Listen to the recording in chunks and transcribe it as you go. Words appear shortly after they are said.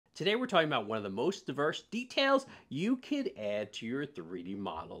Today we're talking about one of the most diverse details you could add to your 3D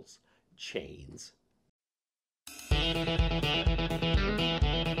models, chains.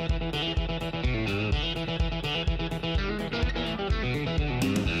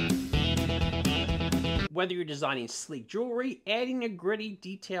 Whether you're designing sleek jewelry, adding a gritty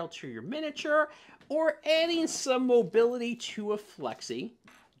detail to your miniature, or adding some mobility to a flexi,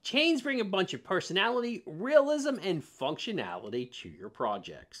 chains bring a bunch of personality, realism, and functionality to your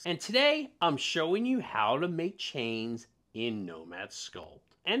projects. And today, I'm showing you how to make chains in Nomad Sculpt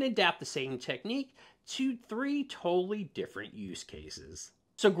and adapt the same technique to 3 totally different use cases.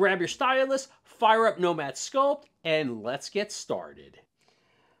 So grab your stylus, fire up Nomad Sculpt, and let's get started.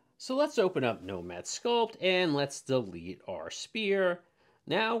 So let's open up Nomad Sculpt and let's delete our spear.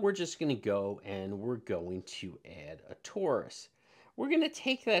 Now we're just going to go and we're going to add a torus. We're going to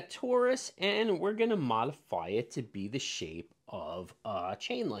take that torus and we're going to modify it to be the shape of a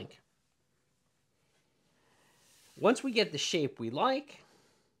chain link. Once we get the shape we like,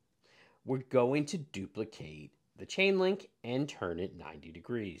 we're going to duplicate the chain link and turn it 90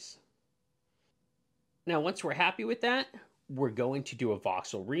 degrees. Now once we're happy with that, we're going to do a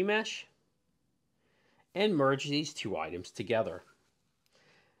voxel remesh and merge these 2 items together.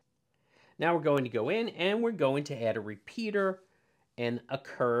 Now we're going to go in and we're going to add a repeater and a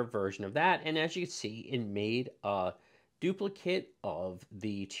curved version of that. And as you can see, it made a duplicate of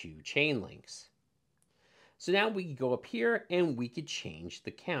the 2 chain links. So now we can go up here and we could change the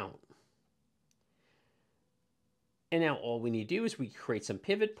count. And now all we need to do is we create some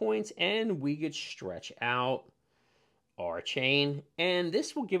pivot points and we could stretch out our chain, and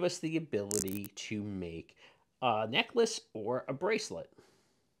this will give us the ability to make a necklace or a bracelet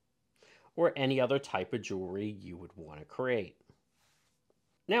or any other type of jewelry you would want to create.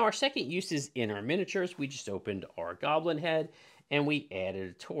 Now our second use is in our miniatures. We just opened our goblin head and we added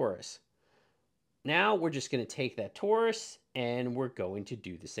a torus. Now we're just going to take that torus and we're going to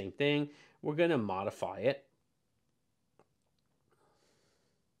do the same thing. We're going to modify it.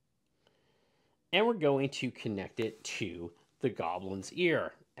 And we're going to connect it to the goblin's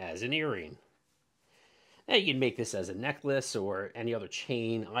ear as an earring. Now you can make this as a necklace or any other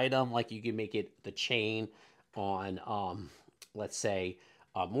chain item, like you can make it the chain on, let's say,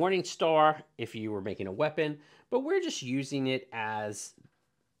 a Morningstar if you were making a weapon. But we're just using it as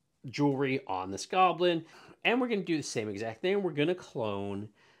jewelry on this goblin. And we're going to do the same exact thing. We're going to clone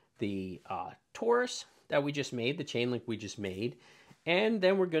the torus that we just made, the chain link we just made. And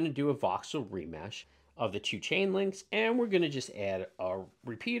then we're going to do a voxel remesh of the 2 chain links. And we're going to just add a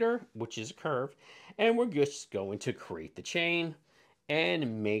repeater, which is a curve. And we're just going to create the chain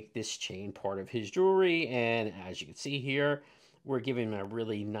and make this chain part of his jewelry. And as you can see here, we're giving him a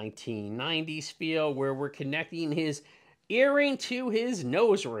really 1990s feel where we're connecting his earring to his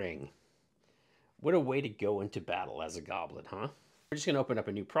nose ring. What a way to go into battle as a goblin, huh? We're just going to open up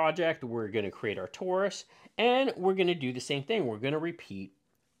a new project. We're going to create our torus, and we're going to do the same thing. We're going to repeat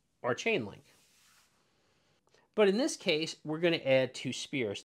our chain link. But in this case, we're going to add 2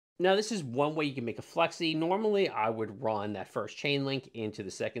 spears. Now, this is one way you can make a flexi. Normally, I would run that first chain link into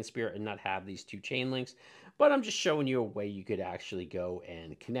the second spear and not have these 2 chain links. But I'm just showing you a way you could actually go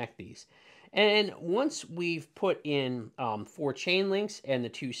and connect these. And once we've put in 4 chain links and the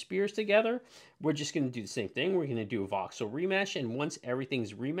 2 spears together, we're just going to do the same thing. We're going to do a voxel remesh. And once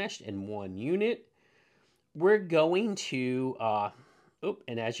everything's remeshed in one unit, we're going to,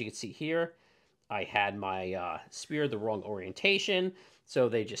 and as you can see here, I had my spear the wrong orientation. So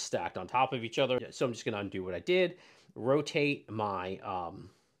they just stacked on top of each other. So I'm just going to undo what I did. Rotate my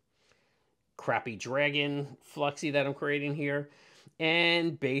crappy dragon flexi that I'm creating here.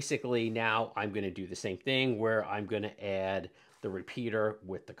 And basically now I'm going to do the same thing where I'm going to add the repeater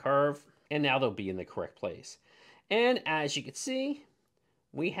with the curve. And now they'll be in the correct place. And as you can see,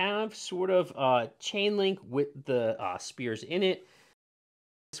 we have sort of a chain link with the spears in it.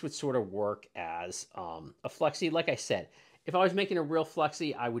 This would sort of work as a flexi. Like I said, if I was making a real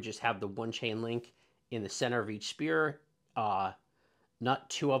flexi, I would just have the 1 chain link in the center of each spear. Not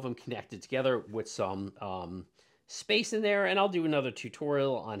 2 of them connected together with some space in there, and I'll do another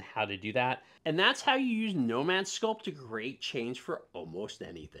tutorial on how to do that. And that's how you use Nomad Sculpt to create chains for almost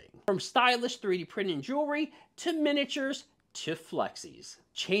anything. From stylish 3D printing jewelry to miniatures to flexis.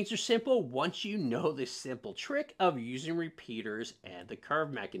 Chains are simple once you know the simple trick of using repeaters and the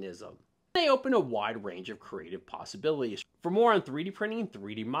curve mechanism. They open a wide range of creative possibilities. For more on 3D printing,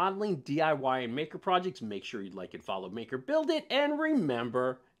 3D modeling, DIY, and maker projects, make sure you like and follow Maker Build It, and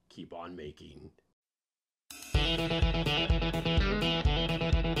remember, keep on making.